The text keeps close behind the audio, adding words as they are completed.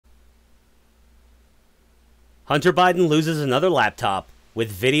Hunter Biden loses another laptop with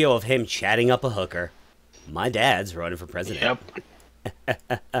video of him chatting up a hooker. My dad's running for president.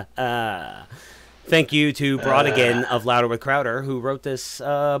 Yep. Thank you to Brodigan of Louder with Crowder, who wrote this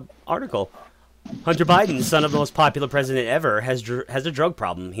article. Hunter Biden, son of the most popular president ever, has a drug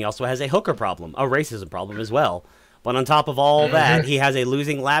problem. He also has a hooker problem, a racism problem as well. But on top of all that, he has a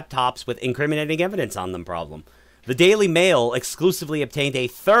losing laptops with incriminating evidence on them problem. The Daily Mail exclusively obtained a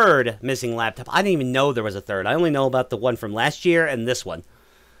third missing laptop. I didn't even know there was a third. I only know about the one from last year and this one.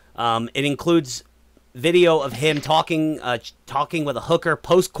 It includes video of him talking with a hooker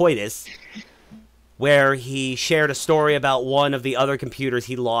post-coitus, where he shared a story about one of the other computers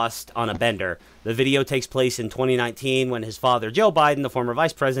he lost on a bender. The video takes place in 2019 when his father, Joe Biden, the former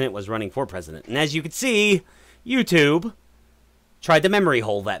vice president, was running for president. And as you can see, YouTube tried to memory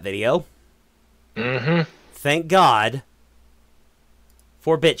hole that video. Thank God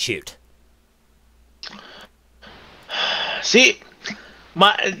for BitChute. See,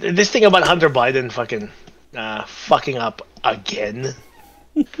 this thing about Hunter Biden fucking up again.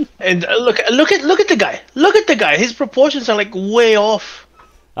 And look at the guy. Look at the guy. His proportions are like way off.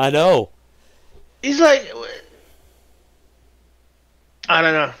 I know. He's like, I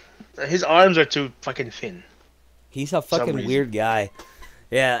don't know. His arms are too fucking thin. He's a fucking weird guy.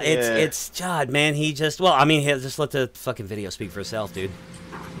 Yeah, it's God, man. He just, well, I mean, just let the fucking video speak for itself, dude.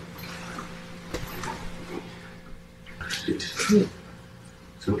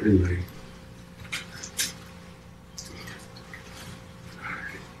 So anyway,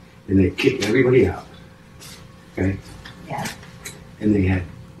 and they kicked everybody out. Okay. Yeah. And they had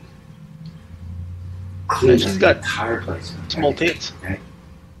cleaned She's up the got entire place. small tits. Okay.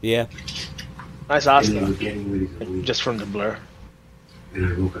 Yeah. Nice ass And they were though. getting ready to leave. Just from the blur. And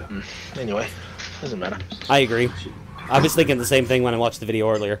I woke up. Anyway, doesn't matter. I agree. I was thinking the same thing when I watched the video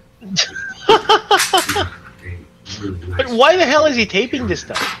earlier. But why the hell is he taping this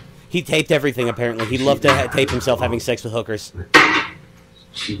stuff? He taped everything, apparently. He loved to tape himself having sex with hookers.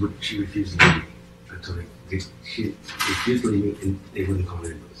 She refused to leave me. Until she refused to leave me, and they wouldn't call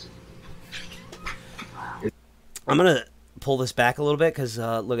anybody. I'm going to pull this back a little bit, because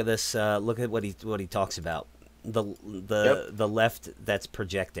look at this. Look at what he talks about. The left that's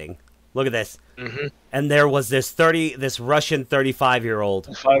projecting. Look at this. And there was this Russian 35-year-old.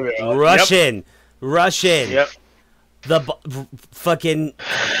 Russian. Yep. Fucking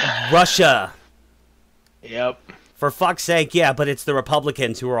Russia. Yep. For fuck's sake, yeah, but it's the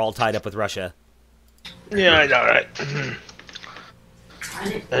Republicans who are all tied up with Russia. Yeah, I know, right?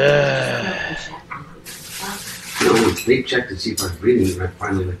 No, they checked to see if I was breathing, and I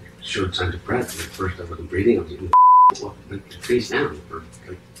finally showed signs of breath. And at first, I wasn't breathing. I was getting face down for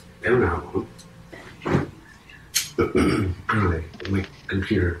I don't know how long. Anyway, my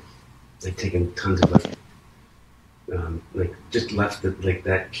computer, taken tons of just left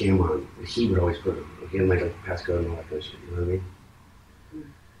that cam on. He would always put it. He had passcode and all that kind of shit. You know what I mean?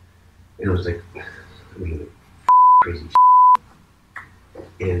 And it was crazy.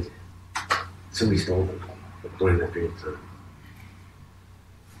 And somebody stole them during that period of time.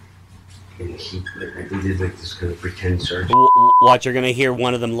 And they did this kind of pretend search. Watch, you're gonna hear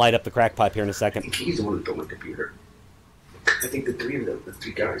one of them light up the crack pipe here in a second. He's the one that stole my computer. I think the three of them, the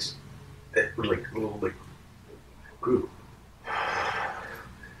three guys, that were a little group.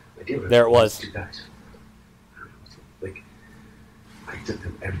 There it was. Two guys. I took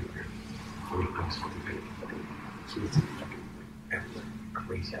them everywhere. I mean, I was fucking everywhere.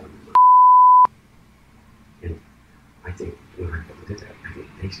 Crazy out of me. And I think when I did that, I think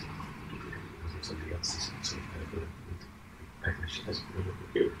they stole my computer. It was somebody else's. So I packed my shit as one of the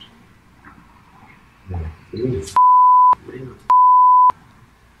computers. What do you mean?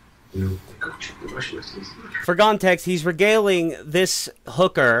 Go check the Russian listings. For context, he's regaling this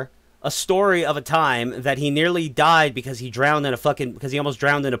hooker a story of a time that he nearly died because he almost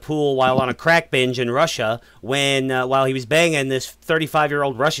drowned in a pool while on a crack binge in Russia while he was banging this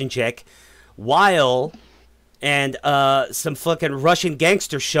 35-year-old Russian chick, and some fucking Russian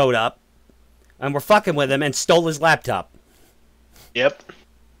gangsters showed up and were fucking with him and stole his laptop. Yep.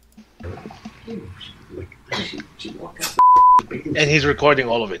 And he's recording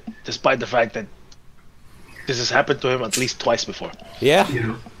all of it, despite the fact that this has happened to him at least twice before. Yeah.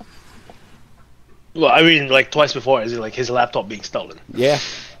 Well, I mean, twice before, is it his laptop being stolen? Yeah.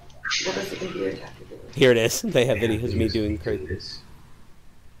 What does the computer have to do with it? Here it is. They have videos of me doing crazy.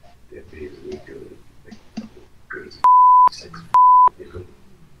 They have videos of me doing crazy sex.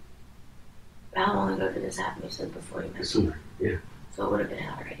 How long ago did this happen? You said before you met Sooner, yeah. So it would have been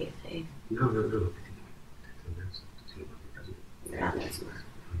already a thing. No. You're not that smart.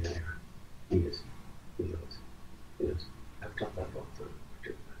 Yeah, he is. He knows.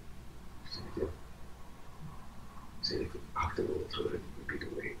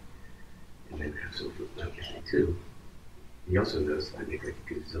 I make like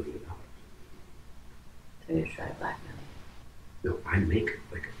a gazillion dollars. So you try blackmail. No, I make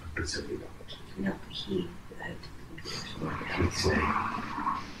like a gazillion dollars. No, he. He'd say,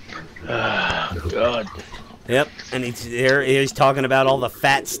 God. Yep, and he's talking about all the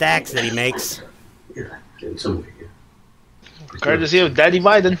fat stacks that he makes. yeah, in some way, yeah. Courtesy of Daddy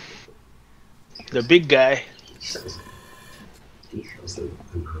Biden, the big guy. He sells them. He sells them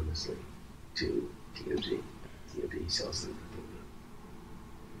anonymously to TMZ. TMZ sells them for them.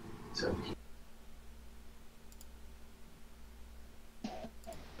 So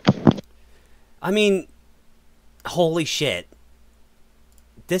I mean, holy shit.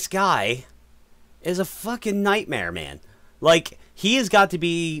 This guy is a fucking nightmare, man. Like, he has got to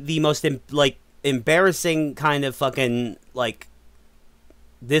be the most, embarrassing kind of fucking, like,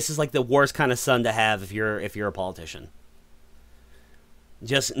 this is, like, the worst kind of son to have if you're a politician.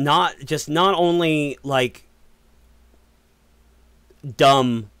 Just not only, like,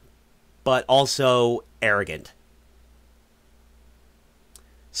 dumb, but also arrogant.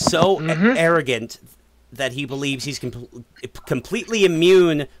 So arrogant that he believes he's completely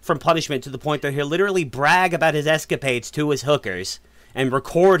immune from punishment to the point that he'll literally brag about his escapades to his hookers and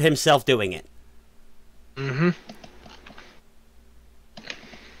record himself doing it.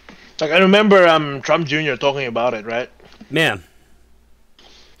 Like, I remember Trump Jr. talking about it, right? Yeah.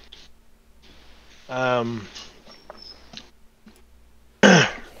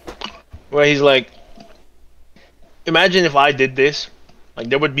 Where he's like, imagine if I did this. Like,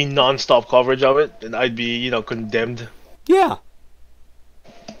 there would be non-stop coverage of it, and I'd be, condemned. Yeah.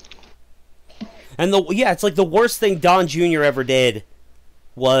 And it's like the worst thing Don Jr. ever did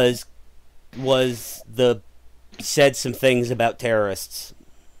was said some things about terrorists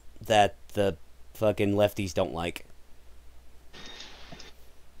that the fucking lefties don't like.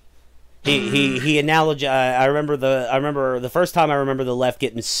 He analogized. I remember the first time I remember the left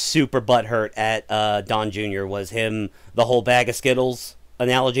getting super butthurt at Don Jr. was him, the whole bag of Skittles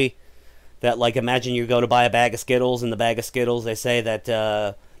analogy. That, like, imagine you go to buy a bag of Skittles, and the bag of Skittles, they say that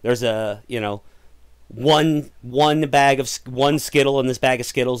there's a, one Skittle in this bag of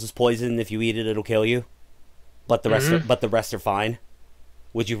Skittles is poison. If you eat it, it'll kill you. But the rest are fine.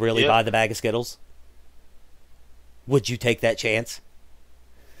 Would you really buy the bag of Skittles? Would you take that chance?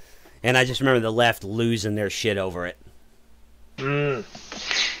 And I just remember the left losing their shit over it. And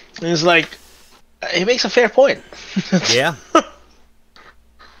it's like, he makes a fair point. Yeah.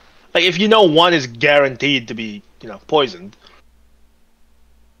 Like, if one is guaranteed to be, poisoned,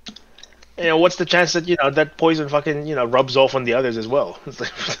 what's the chance that, that poison fucking, rubs off on the others as well? It's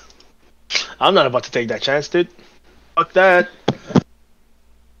like, I'm not about to take that chance, dude. Fuck that.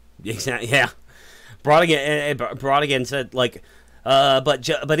 Exactly. Yeah. Brodigan said, like,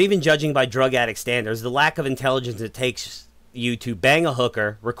 but even judging by drug addict standards, the lack of intelligence it takes you to bang a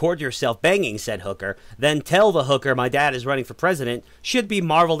hooker, record yourself banging said hooker, then tell the hooker my dad is running for president should be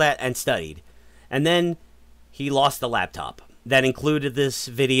marveled at and studied. And then he lost the laptop. That included this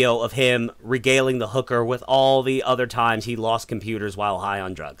video of him regaling the hooker with all the other times he lost computers while high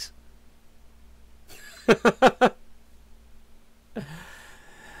on drugs.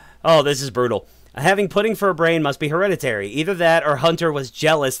 Oh, this is brutal. Having pudding for a brain must be hereditary. Either that or Hunter was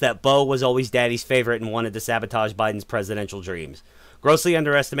jealous that Beau was always daddy's favorite and wanted to sabotage Biden's presidential dreams. Grossly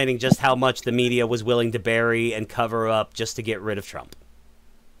underestimating just how much the media was willing to bury and cover up just to get rid of Trump.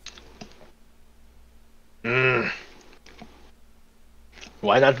 Why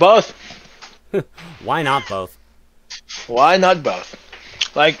not both? Why not both? Why not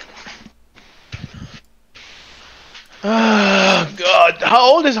both? Like, God, how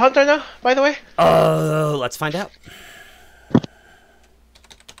old is Hunter now, by the way? Let's find out.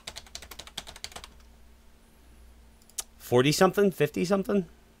 $40-something? 50-something?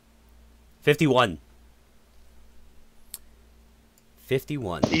 51.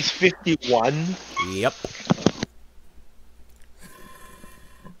 51. He's 51? Yep.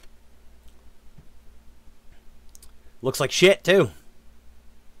 Looks like shit, too.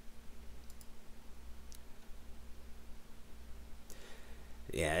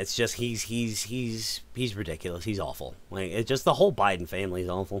 Yeah, it's just he's ridiculous. He's awful. Like, it's just the whole Biden family is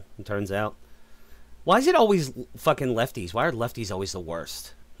awful, it turns out. Why is it always fucking lefties? Why are lefties always the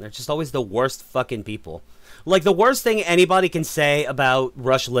worst? They're just always the worst fucking people. Like, the worst thing anybody can say about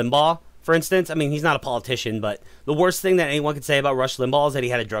Rush Limbaugh, for instance, I mean, he's not a politician, but the worst thing that anyone could say about Rush Limbaugh is that he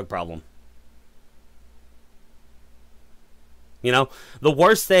had a drug problem. You know? The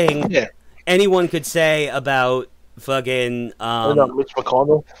worst thing anyone could say about fucking Mitch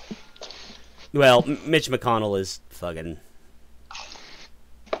McConnell. Well, Mitch McConnell is fucking,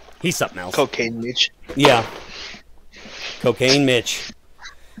 he's something else. Cocaine Mitch. Yeah. Cocaine Mitch.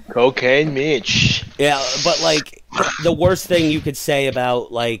 Cocaine Mitch. Yeah, but like the worst thing you could say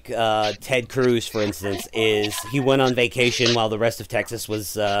about like Ted Cruz, for instance, is he went on vacation while the rest of Texas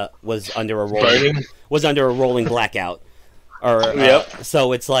was under a rolling blackout. Or Yep.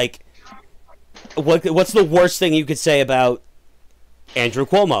 So it's like, what's the worst thing you could say about Andrew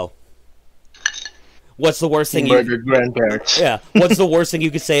Cuomo? What's the worst thing Murdered grandparents. Yeah. What's the worst thing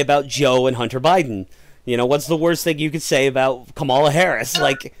you could say about Joe and Hunter Biden? You know, what's the worst thing you could say about Kamala Harris?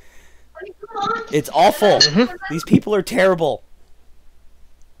 Like, it's awful. These people are terrible.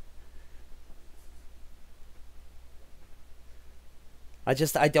 I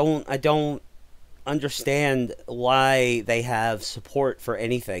don't understand why they have support for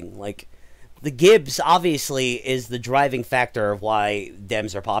anything. Like, the Gibbs obviously is the driving factor of why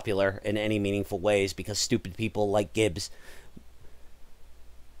Dems are popular in any meaningful ways, because stupid people like Gibbs.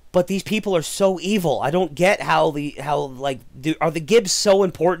 But these people are so evil. I don't get are the Gibbs so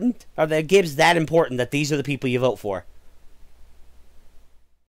important? Are the Gibbs that important that these are the people you vote for?